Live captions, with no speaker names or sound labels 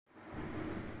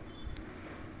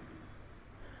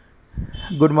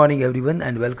Good morning, everyone,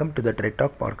 and welcome to the Trade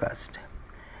Talk podcast.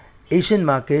 Asian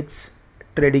markets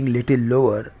trading little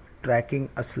lower, tracking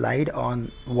a slide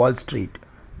on Wall Street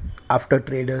after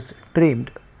traders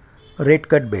trimmed rate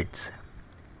cut bets.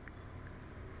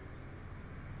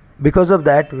 Because of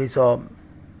that, we saw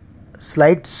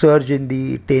slight surge in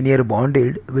the 10-year bond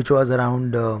yield, which was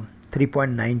around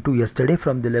 3.92 yesterday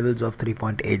from the levels of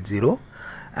 3.80,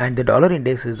 and the dollar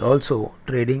index is also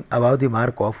trading above the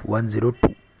mark of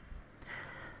 102.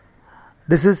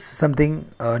 This is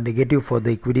something negative for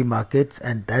the equity markets,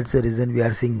 and that's the reason we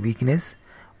are seeing weakness.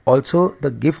 Also,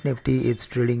 the GIFT Nifty is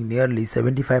trading nearly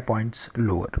 75 points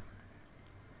lower.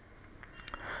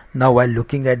 Now, while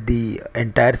looking at the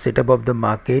entire setup of the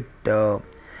market,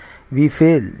 we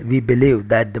believe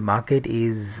that the market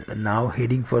is now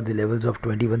heading for the levels of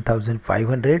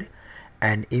 21,500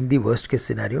 and in the worst case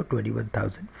scenario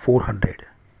 21,400.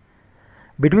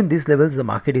 Between these levels, the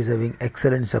market is having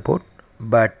excellent support,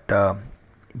 but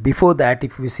before that,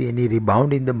 if we see any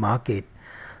rebound in the market,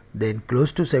 then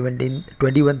close to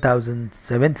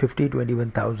 21,750,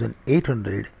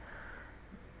 21,800,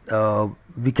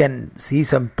 we can see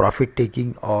some profit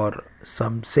taking or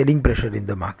some selling pressure in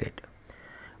the market.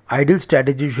 Ideal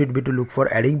strategy should be to look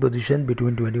for adding position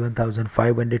between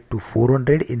 21,500 to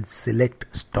 400 in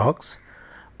select stocks.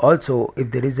 Also,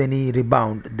 if there is any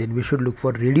rebound, then we should look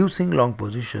for reducing long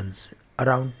positions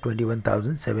around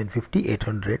 21,750,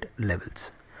 800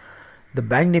 levels. The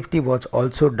Bank Nifty was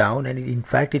also down, and in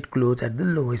fact it closed at the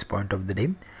lowest point of the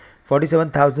day.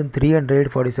 47,300,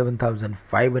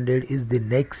 47,500 is the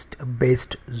next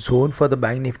best zone for the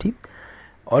Bank Nifty.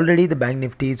 Already the Bank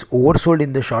Nifty is oversold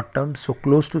in the short term, so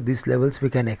close to these levels we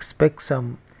can expect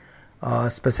some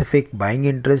specific buying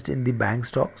interest in the bank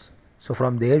stocks. So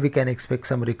from there we can expect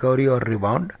some recovery or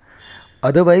rebound.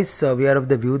 Otherwise, we are of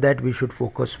the view that we should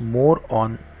focus more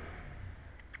on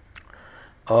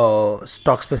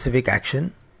stock specific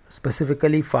action.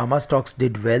 Specifically, pharma stocks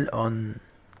did well on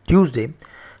Tuesday.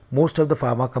 Most of the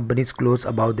pharma companies closed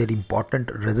above their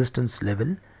important resistance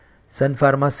level. Sun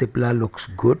Pharma Cipla looks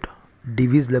good.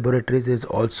 Divi's Laboratories is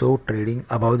also trading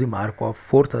above the mark of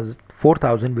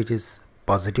 4,000, which is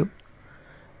positive.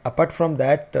 Apart from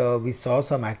that, we saw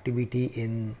some activity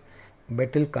in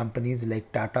metal companies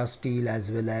like Tata Steel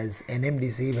as well as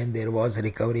NMDC when there was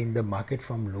recovery in the market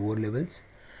from lower levels.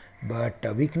 But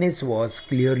weakness was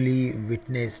clearly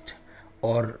witnessed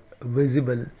or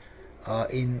visible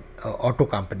in auto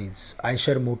companies.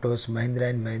 Eicher Motors,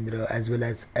 Mahindra & Mahindra as well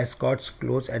as Escorts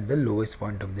closed at the lowest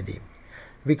point of the day.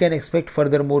 We can expect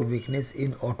furthermore weakness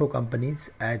in auto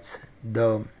companies as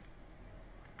the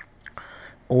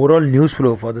overall news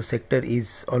flow for the sector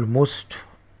is almost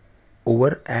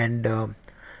over, and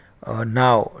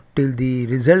now till the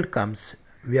result comes,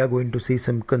 we are going to see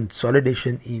some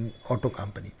consolidation in auto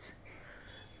companies.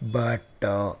 But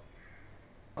a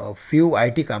few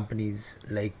IT companies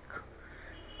like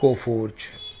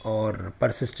Coforge or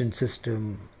Persistent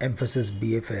System, Emphasis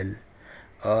BFL,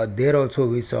 there also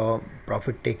we saw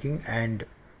profit taking, and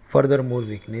furthermore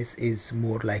weakness is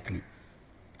more likely.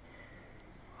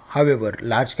 However,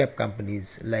 large cap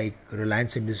companies like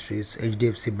Reliance Industries,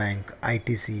 HDFC Bank,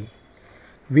 ITC,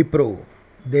 Wipro,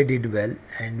 they did well,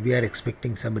 and we are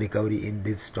expecting some recovery in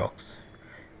these stocks.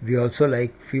 We also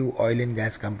like few oil and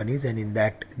gas companies, and in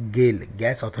that GAIL,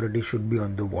 Gas Authority, should be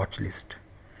on the watch list.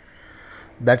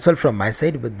 That's all from my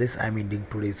side. With this, I'm ending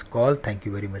today's call. Thank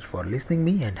you very much for listening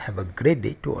me, and have a great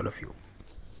day to all of you.